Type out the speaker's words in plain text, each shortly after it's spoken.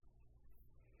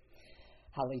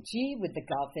Holly G with the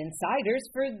Golf Insiders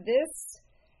for this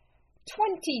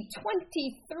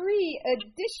 2023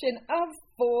 edition of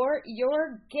For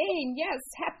Your Game. Yes,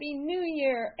 Happy New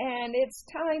Year, and it's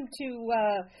time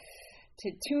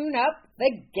to tune up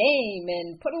the game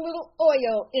and put a little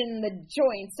oil in the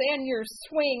joints and your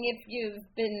swing if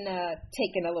you've been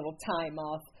taking a little time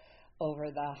off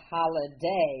over the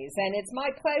holidays. And it's my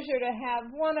pleasure to have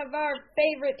one of our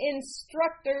favorite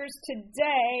instructors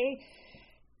today.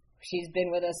 She's been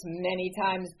with us many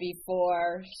times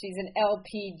before. She's an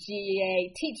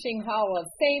LPGA Teaching Hall of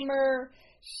Famer.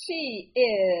 She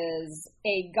is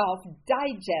a Golf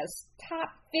Digest Top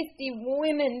 50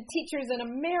 Women Teachers in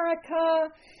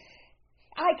America.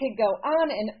 I could go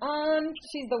on and on.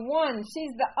 She's the one,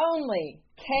 she's the only,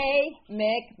 Kay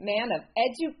McMahon of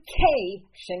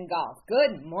Education Golf.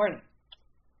 Good morning.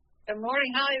 Good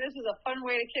morning, Holly. This is a fun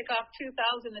way to kick off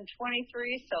 2023,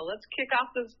 so let's kick off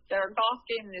our golf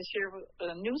game this year with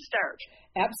a new start.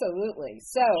 Absolutely.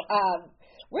 So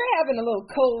we're having a little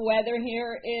cold weather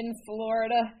here in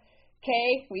Florida,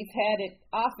 Kay. We've had it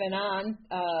off and on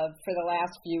for the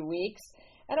last few weeks.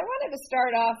 And I wanted to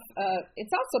start off,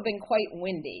 it's also been quite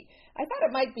windy. I thought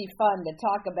it might be fun to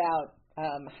talk about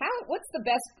what's the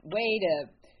best way to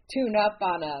tune up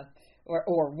on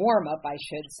or warm up, I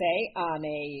should say, on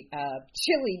a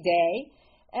chilly day,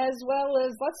 as well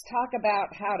as let's talk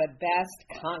about how to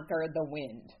best conquer the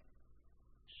wind.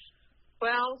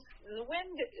 Well, the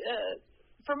wind,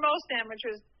 for most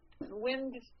amateurs,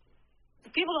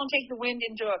 people don't take the wind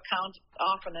into account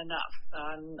often enough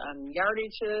on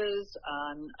yardages,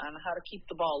 on how to keep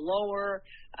the ball lower,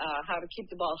 how to keep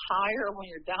the ball higher. When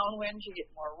you're downwind, you get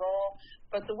more roll.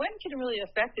 But the wind can really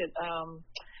affect it.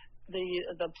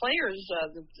 The players,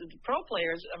 the pro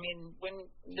players, I mean, when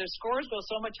their scores go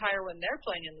so much higher when they're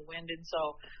playing in the wind, and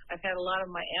so I've had a lot of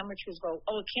my amateurs go,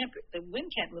 the wind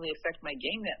can't really affect my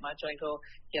game that much. I go,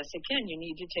 yes, it can. You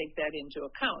need to take that into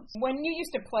account. When you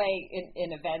used to play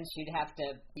in events, you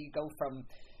go from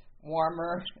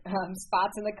warmer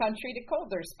spots in the country to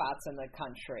colder spots in the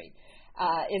country.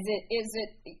 Is it,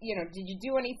 did you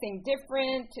do anything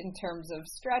different in terms of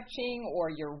stretching or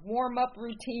your warm-up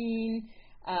routine?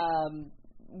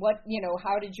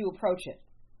 How did you approach it?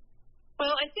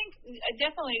 Well, I think I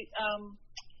definitely,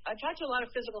 I talk to a lot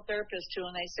of physical therapists too,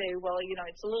 and they say, well,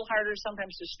 it's a little harder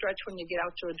sometimes to stretch when you get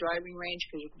out to a driving range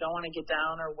because you don't want to get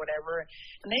down or whatever.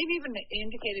 And they've even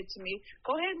indicated to me,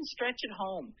 go ahead and stretch at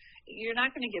home. You're not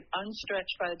going to get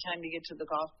unstretched by the time you get to the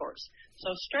golf course.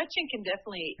 So stretching can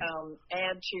definitely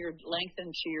add to your length and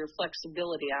to your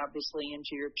flexibility, obviously,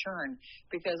 into your turn.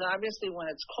 Because obviously when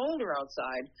it's colder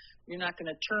outside, you're not going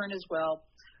to turn as well.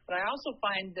 But I also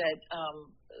find that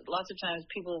lots of times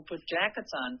people put jackets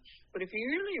on. But if you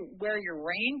really wear your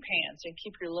rain pants and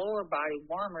keep your lower body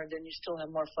warmer, then you still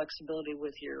have more flexibility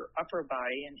with your upper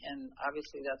body. And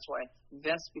obviously that's why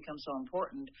vests become so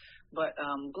important. But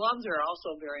gloves are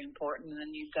also very important. And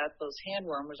then you've got those hand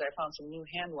warmers. I found some new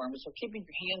hand warmers. So keeping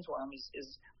your hands warm is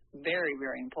very,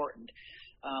 very important.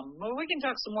 Well, we can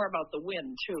talk some more about the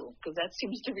wind, too, because that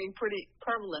seems to be pretty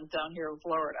prevalent down here in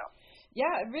Florida.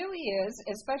 Yeah, it really is,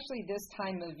 especially this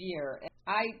time of year.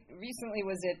 I recently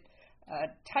was at a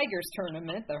Tigers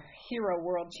tournament, the Hero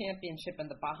World Championship in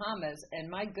the Bahamas, and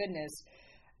my goodness,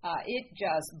 it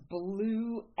just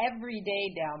blew every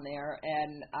day down there.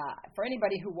 And for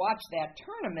anybody who watched that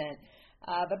tournament,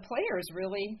 the players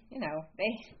really,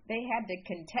 they had to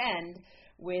contend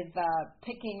with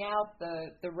picking out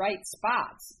the right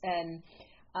spots. And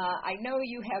I know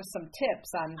you have some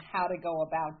tips on how to go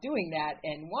about doing that,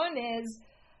 and one is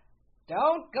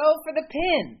don't go for the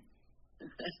pin.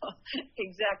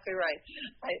 Exactly right.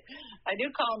 I do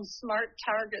call them smart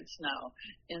targets now,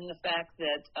 in the fact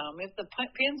that if the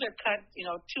pins are cut,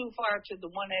 too far to the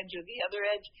one edge or the other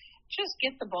edge, just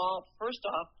get the ball first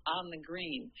off on the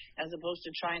green as opposed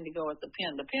to trying to go at the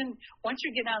pin. The pin, once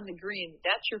you get on the green,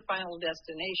 that's your final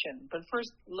destination. But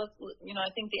first, I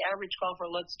think the average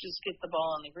golfer, let's just get the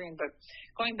ball on the green. But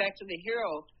going back to the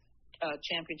Hero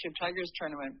Championship Tigers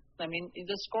tournament, I mean,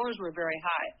 the scores were very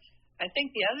high. I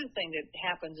think the other thing that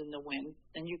happens in the wind,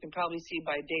 and you can probably see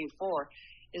by day 4,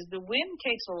 is the wind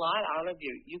takes a lot out of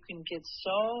you. You can get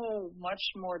so much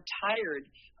more tired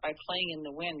by playing in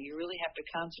the wind. You really have to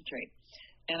concentrate.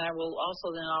 And I will also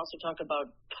talk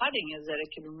about putting, is that it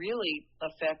can really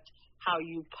affect how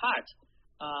you putt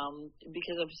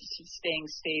because of staying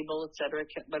stable, et cetera,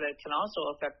 but it can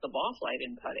also affect the ball flight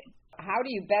in putting. How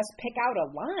do you best pick out a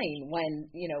line when,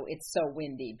 it's so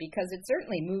windy? Because it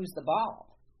certainly moves the ball.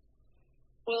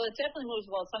 Well, it definitely moves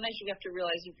the ball. Sometimes you have to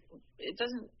realize it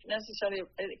doesn't necessarily,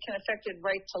 it can affect it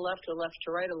right to left or left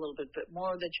to right a little bit, but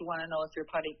more that you want to know if you're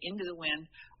putting into the wind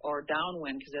or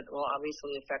downwind, because it will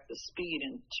obviously affect the speed.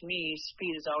 And to me,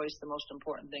 speed is always the most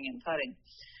important thing in putting.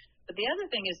 But the other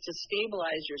thing is to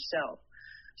stabilize yourself.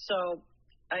 So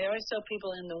I always tell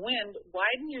people in the wind,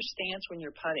 widen your stance when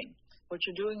you're putting. What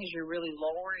you're doing is you're really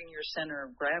lowering your center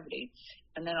of gravity.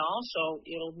 And then also,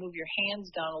 it'll move your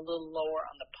hands down a little lower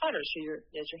on the putter. So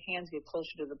as your hands get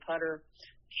closer to the putter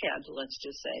head, let's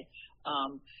just say,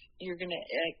 you're going to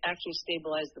actually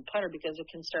stabilize the putter because it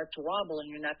can start to wobble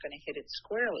and you're not going to hit it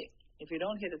squarely. If you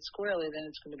don't hit it squarely, then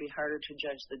it's going to be harder to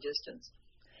judge the distance.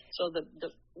 So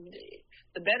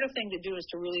the better thing to do is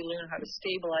to really learn how to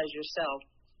stabilize yourself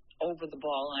over the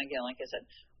ball. And again, like I said,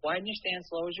 widen your stance,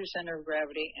 lowers your center of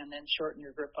gravity, and then shorten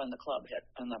your grip on the club head,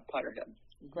 on the putter head.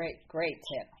 Great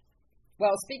tip.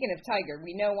 Well, speaking of Tiger,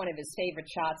 we know one of his favorite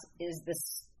shots is the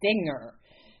stinger.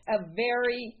 A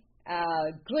very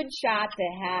good shot to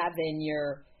have in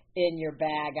your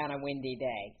bag on a windy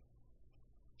day.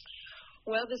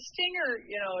 Well, the stinger,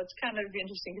 it's kind of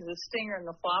interesting because the stinger and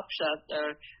the flop shot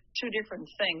are two different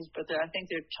things, but I think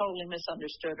they're totally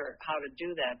misunderstood or how to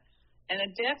do that. And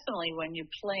definitely when you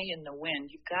play in the wind,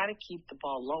 you've got to keep the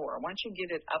ball lower. Once you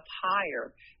get it up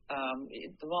higher,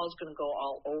 the ball is going to go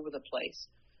all over the place.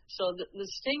 So the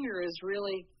stinger is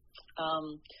really,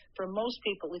 for most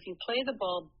people, if you play the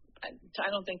ball, I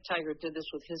don't think Tiger did this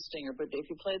with his stinger, but if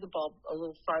you play the ball a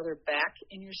little farther back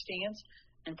in your stance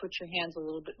and put your hands a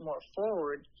little bit more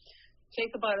forward,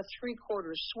 take about a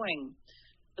 3/4 swing.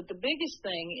 But the biggest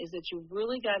thing is that you've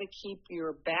really got to keep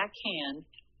your backhand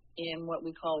in what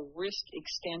we call wrist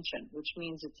extension, which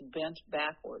means it's bent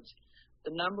backwards.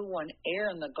 The number one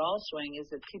error in the golf swing is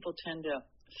that people tend to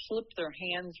flip their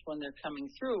hands when they're coming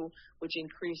through, which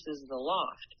increases the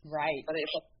loft. Right.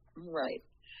 Right.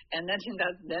 And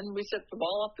then we set the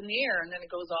ball up in the air, and then it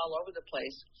goes all over the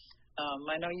place.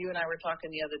 I know you and I were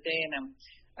talking the other day, and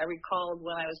I recalled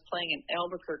when I was playing in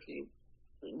Albuquerque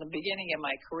in the beginning of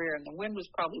my career, and the wind was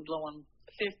probably blowing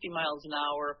 50 miles an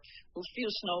hour, a few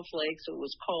snowflakes, it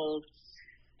was cold.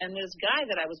 And this guy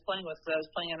that I was playing with, because I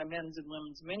was playing on a men's and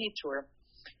women's mini tour,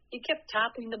 he kept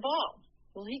topping the ball.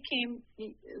 Well,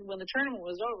 when the tournament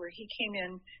was over, he came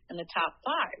in the top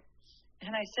 5.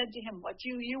 And I said to him,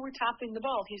 you were topping the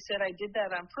ball. He said, I did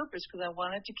that on purpose because I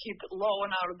wanted to keep it low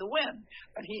and out of the wind.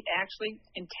 But he actually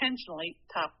intentionally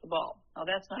topped the ball. Now,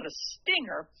 that's not a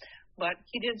stinger, but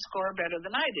he did score better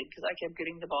than I did because I kept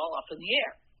getting the ball up in the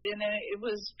air. And then it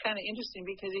was kind of interesting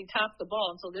because he topped the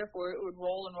ball, and so therefore it would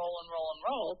roll and roll and roll and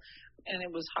roll, and it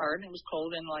was hard, and it was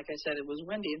cold, and like I said, it was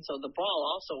windy, and so the ball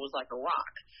also was like a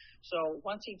rock. So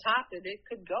once he topped it, it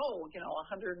could go,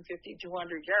 150, 200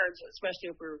 yards,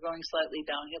 especially if we were going slightly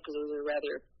downhill because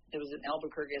it was in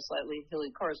Albuquerque, a slightly hilly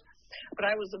course. But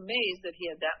I was amazed that he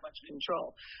had that much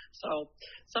control. So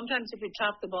sometimes if you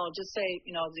top the ball, just say,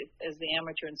 as the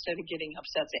amateur, instead of getting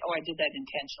upset, say, I did that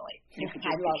intentionally. You could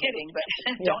just be kidding, but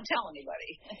don't tell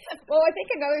anybody. Well, I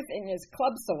think another thing is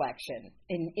club selection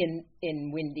in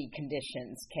windy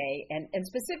conditions, Kay. And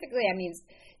specifically, I mean,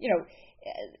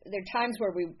 there are times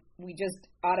where we just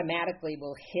automatically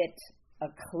will hit a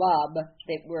club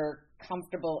that we're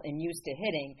comfortable and used to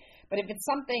hitting. But if it's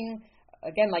something,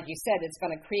 again, like you said, it's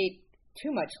going to create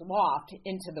too much loft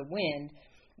into the wind,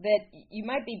 that you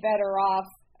might be better off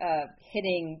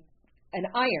hitting an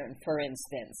iron, for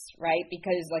instance, right?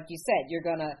 Because, like you said, you're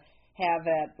going to have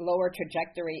a lower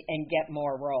trajectory and get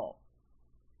more roll.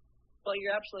 Well,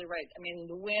 you're absolutely right. I mean,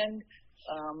 the wind,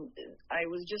 I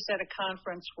was just at a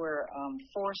conference where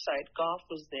Foresight Golf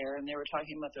was there, and they were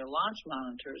talking about their launch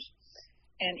monitors.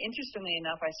 And interestingly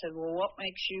enough, I said, well, what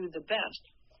makes you the best?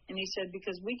 And he said,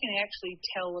 because we can actually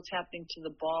tell what's happening to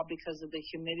the ball because of the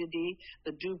humidity,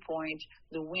 the dew point,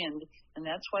 the wind. And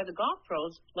that's why the golf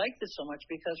pros like this so much,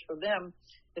 because for them,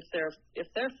 if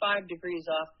they're 5 degrees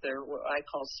off their what I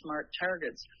call smart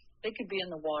targets, they could be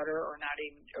in the water or not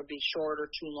even, or be short or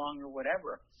too long or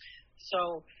whatever.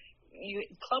 So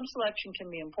club selection can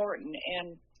be important.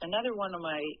 And another one of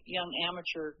my young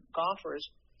amateur golfers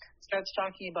starts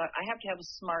talking about, I have to have a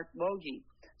smart bogey.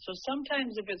 So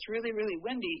sometimes if it's really, really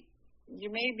windy,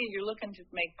 you're looking to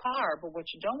make par, but what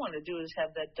you don't want to do is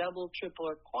have that double, triple,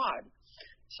 or quad.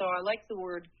 So I like the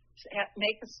word,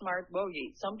 make a smart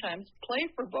bogey. Sometimes play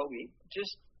for bogey.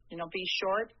 Just, be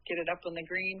short, get it up on the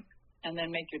green, and then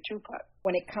make your 2-putt.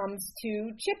 When it comes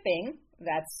to chipping,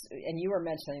 and you were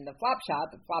mentioning the flop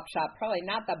shot probably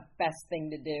not the best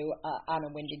thing to do on a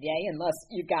windy day unless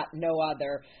you got no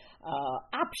other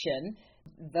option.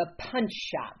 The punch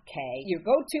shot, Kay. Your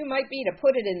go-to might be to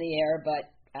put it in the air,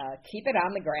 but keep it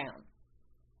on the ground.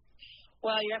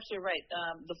 Well, you're absolutely right.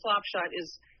 The flop shot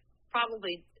is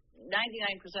probably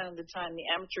 99% of the time the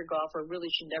amateur golfer really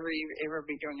should never ever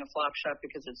be doing a flop shot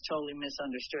because it's totally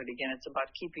misunderstood. Again, it's about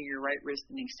keeping your right wrist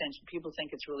in the extension. People think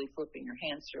it's really flipping your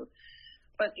hands through.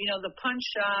 But, the punch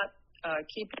shot,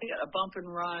 keeping a bump and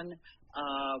run,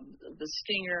 the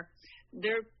stinger,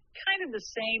 they're kind of the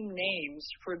same names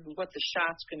for what the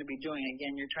shot's going to be doing.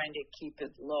 Again, you're trying to keep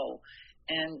it low.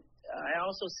 And I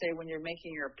also say when you're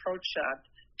making your approach shot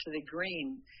to the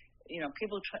green,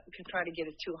 people can try to get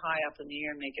it too high up in the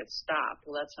air and make it stop.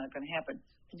 Well, that's not going to happen.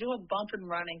 Do a bump and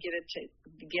run and get it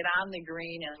to get on the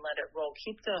green and let it roll.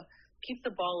 Keep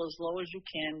the ball as low as you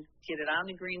can. Get it on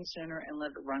the green sooner and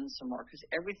let it run some more because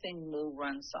everything will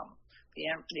run some. The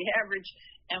average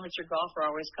amateur golfer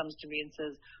always comes to me and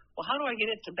says, "Well, how do I get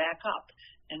it to back up?"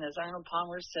 And as Arnold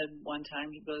Palmer said one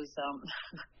time, he goes,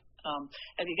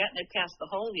 "Have you gotten it past the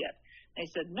hole yet?"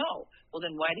 They said, "No." Well,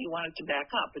 then why do you want it to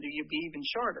back up? Or do you be even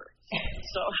shorter?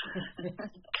 So,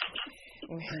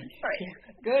 right.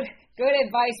 Good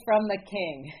advice from the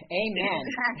king. Amen.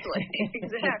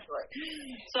 Exactly.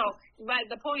 So,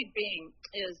 the point being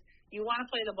is you want to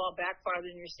play the ball back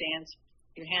farther in your stance.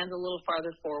 Your hand a little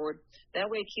farther forward. That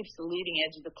way it keeps the leading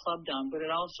edge of the club down, but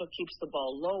it also keeps the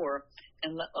ball lower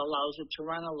and allows it to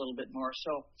run a little bit more.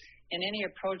 So, in any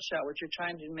approach shot, what you're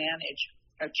trying to manage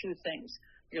are two things.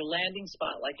 Your landing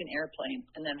spot, like an airplane,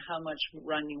 and then how much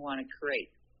run you want to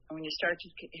create. And when you start to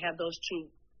have those two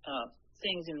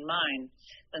things in mind,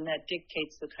 then that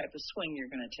dictates the type of swing you're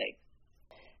going to take.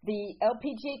 The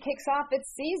LPGA kicks off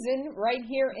its season right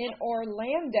here in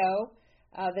Orlando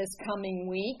this coming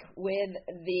week with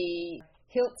the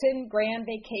Hilton Grand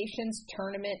Vacations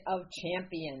Tournament of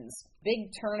Champions.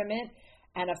 Big tournament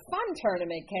and a fun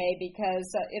tournament, Kay, because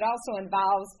it also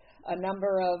involves a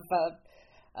number of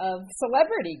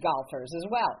celebrity golfers as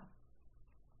well.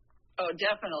 Oh,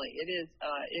 definitely. It is.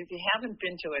 If you haven't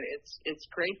been to it, it's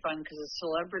great fun because the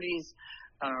celebrities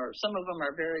some of them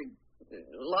are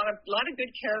a lot of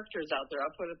good characters out there.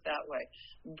 I'll put it that way.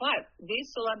 But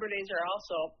these celebrities are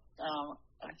also,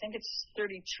 I think it's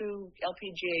 32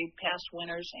 LPGA past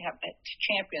winners,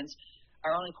 champions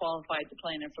are only qualified to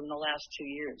play in it from the last 2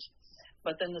 years.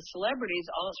 But then the celebrities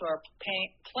also are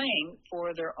playing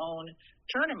for their own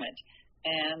tournament.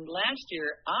 And last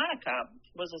year, Annika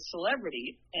was a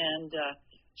celebrity, and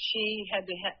she had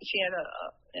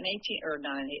an 18 or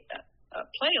not a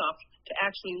playoff to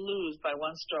actually lose by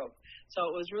one stroke. So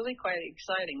it was really quite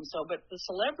exciting. So, but the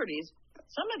celebrities,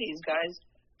 some of these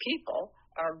people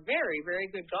are very, very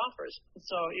good golfers.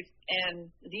 So and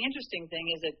the interesting thing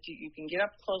is that you can get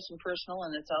up close and personal,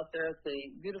 and it's out there at the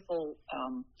beautiful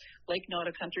Lake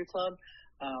Nona Country Club.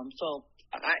 So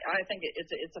I think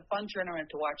it's a fun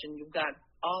tournament to watch, and you've got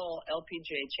all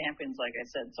LPGA champions, like I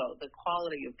said. So the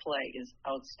quality of play is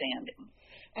outstanding.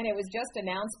 And it was just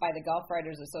announced by the Golf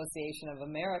Writers Association of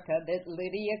America that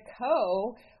Lydia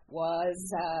Ko was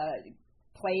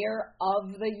Player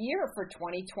of the Year for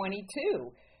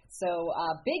 2022. So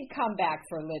big comeback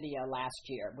for Lydia last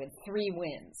year with 3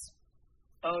 wins.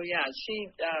 Oh, yeah.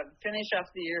 She finished off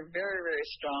the year very, very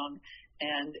strong.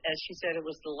 And as she said, it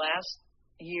was the last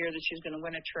year that she was going to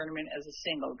win a tournament as a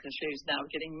single because she's now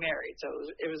getting married. So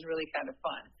it was really kind of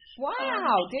fun.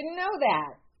 Wow, didn't know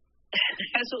that.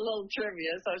 That's a little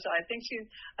trivia. So I think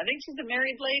she's a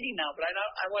married lady now, but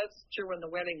I wasn't sure when the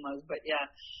wedding was. But yeah,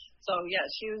 so yeah,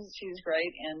 she was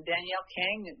great. And Danielle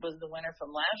Kang was the winner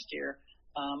from last year.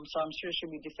 So I'm sure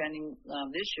she'll be defending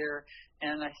this year.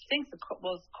 And I think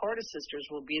both Corda sisters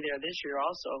will be there this year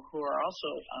also, who are also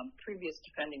previous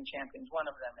defending champions. One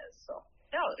of them is. So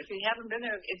yeah, if you haven't been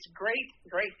there, it's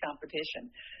great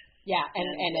competition. Yeah,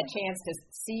 and a chance to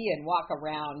see and walk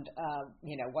around,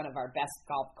 one of our best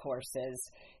golf courses,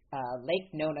 Lake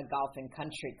Nona Golf and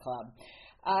Country Club.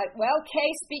 Well, Kay,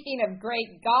 speaking of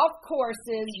great golf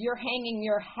courses, you're hanging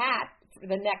your hat for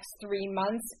the next 3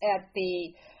 months at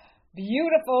the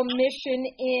beautiful Mission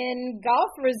Inn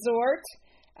Golf Resort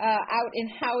out in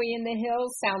Howey in the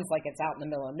Hills. Sounds like it's out in the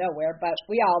middle of nowhere, but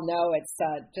we all know it's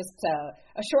just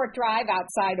a short drive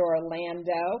outside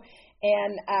Orlando.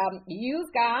 And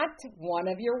you've got one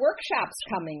of your workshops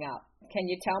coming up. Can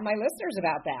you tell my listeners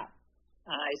about that?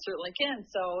 I certainly can.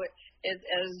 So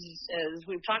as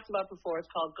we've talked about before,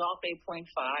 it's called Golf 8.5,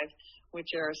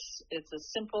 it's a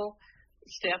simple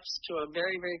steps to a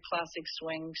very, very classic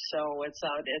swing. So it's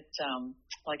out at,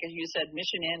 like you said,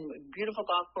 Mission Inn, beautiful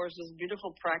golf courses,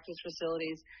 beautiful practice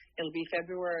facilities. It'll be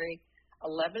February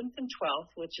 11th and 12th,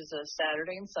 which is a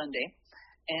Saturday and Sunday.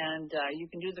 And you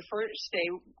can do the first day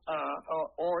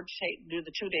or do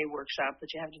the 2-day workshop, but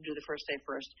you have to do the first day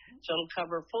first. So it'll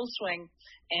cover full swing,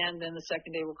 and then the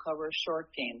second day will cover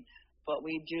short game. but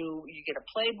you get a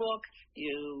playbook,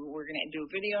 we're going to do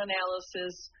video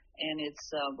analysis, and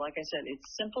it's, like I said,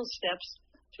 it's simple steps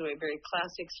to a very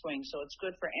classic swing. So it's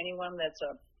good for anyone that's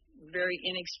a very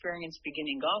inexperienced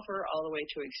beginning golfer all the way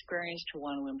to experienced who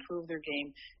want to improve their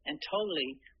game and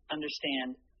totally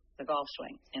understand the golf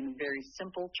swing in very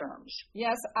simple terms.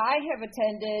 Yes, I have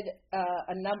attended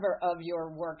a number of your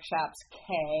workshops,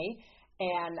 Kay,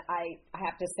 and I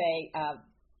have to say,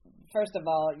 first of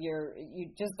all, you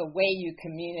just the way you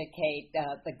communicate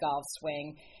the golf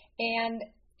swing and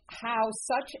how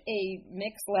such a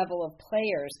mixed level of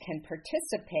players can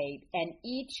participate and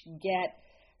each get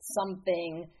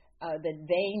something that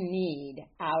they need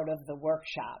out of the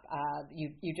workshop.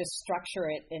 You just structure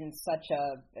it in such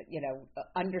a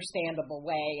understandable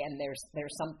way, and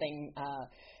there's something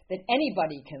that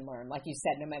anybody can learn, like you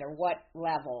said, no matter what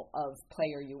level of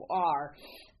player you are.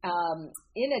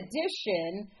 In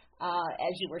addition,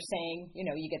 as you were saying,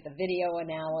 you get the video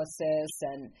analysis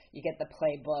and you get the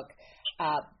playbook,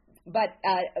 but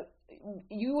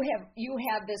you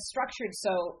have this structured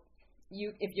so.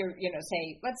 If you're,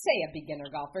 say, let's say a beginner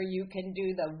golfer, you can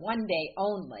do the 1 day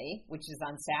only, which is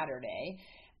on Saturday.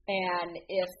 And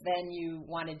if then you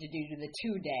wanted to do the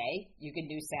 2 day, you can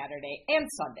do Saturday and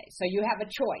Sunday. So you have a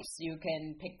choice. You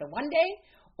can pick the 1 day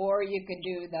or you can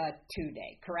do the 2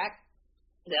 day, correct?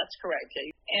 That's correct.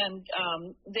 And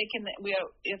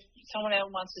if someone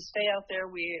else wants to stay out there,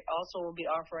 we also will be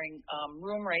offering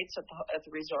room rates at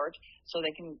the resort, so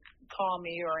they can call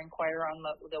me or inquire on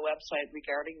the website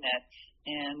regarding that.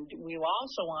 And we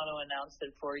also want to announce that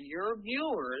for your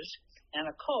viewers and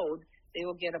a code, they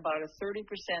will get about a 30%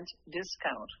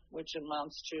 discount, which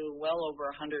amounts to well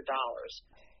over $100.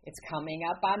 It's coming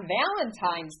up on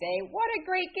Valentine's Day. What a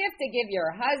great gift to give your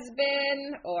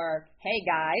husband, or, hey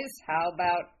guys, how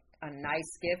about a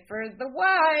nice gift for the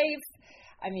wife?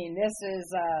 I mean, this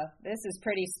is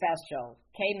pretty special.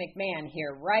 Kay McMahon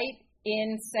here, right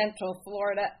in Central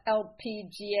Florida,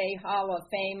 LPGA Hall of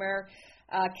Famer.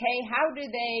 Kay, how do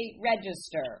they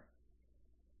register?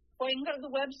 Well, you can go to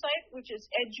the website, which is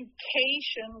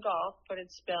Education Golf, but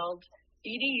it's spelled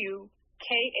EDU.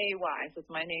 KAY with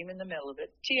my name in the middle of it,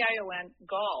 TION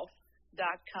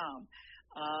golf.com.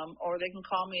 Or they can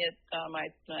call me at my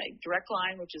direct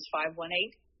line, which is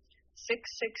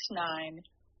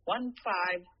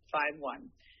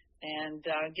 518-669-1551. And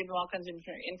give them all kinds of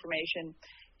information.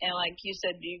 And like you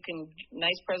said, you can,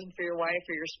 nice present for your wife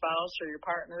or your spouse or your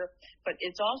partner. But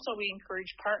it's also, we encourage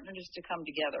partners to come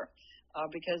together.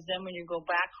 Because then when you go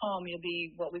back home, you'll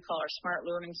be what we call our smart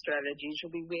learning strategies.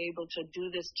 You'll be able to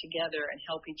do this together and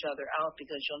help each other out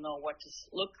because you'll know what to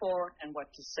look for and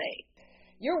what to say.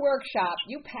 Your workshop,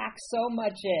 you pack so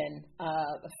much in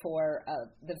for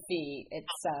the fee.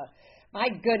 It's, my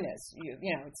goodness,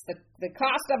 it's the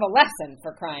cost of a lesson,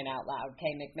 for crying out loud,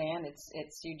 Kay McMahon.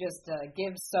 It's you just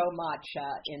give so much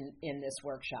in this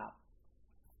workshop.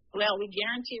 Well, we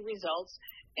guarantee results.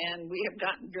 And we're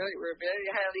very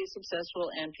highly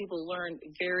successful, and people learn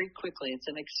very quickly.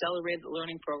 It's an accelerated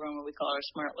learning program, what we call our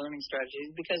smart learning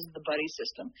strategies, because of the buddy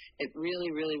system. It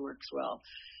really, really works well.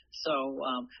 So,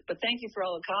 but thank you for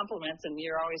all the compliments, and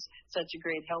you're always such a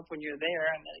great help when you're there,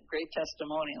 and a great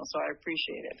testimonial, so I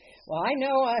appreciate it. Well, I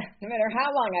know no matter how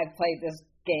long I've played this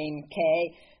game,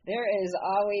 Kay, there is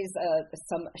always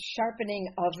some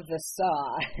sharpening of the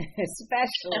saw,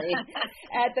 especially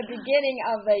at the beginning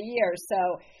of the year.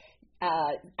 So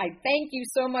I thank you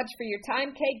so much for your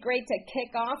time, Kay. Great to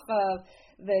kick off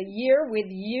the year with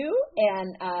you,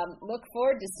 and look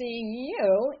forward to seeing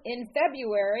you in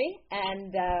February.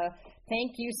 And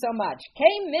thank you so much.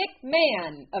 Kay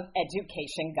McMahon of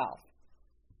Education Golf.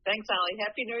 Thanks, Holly.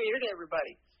 Happy New Year to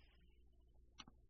everybody.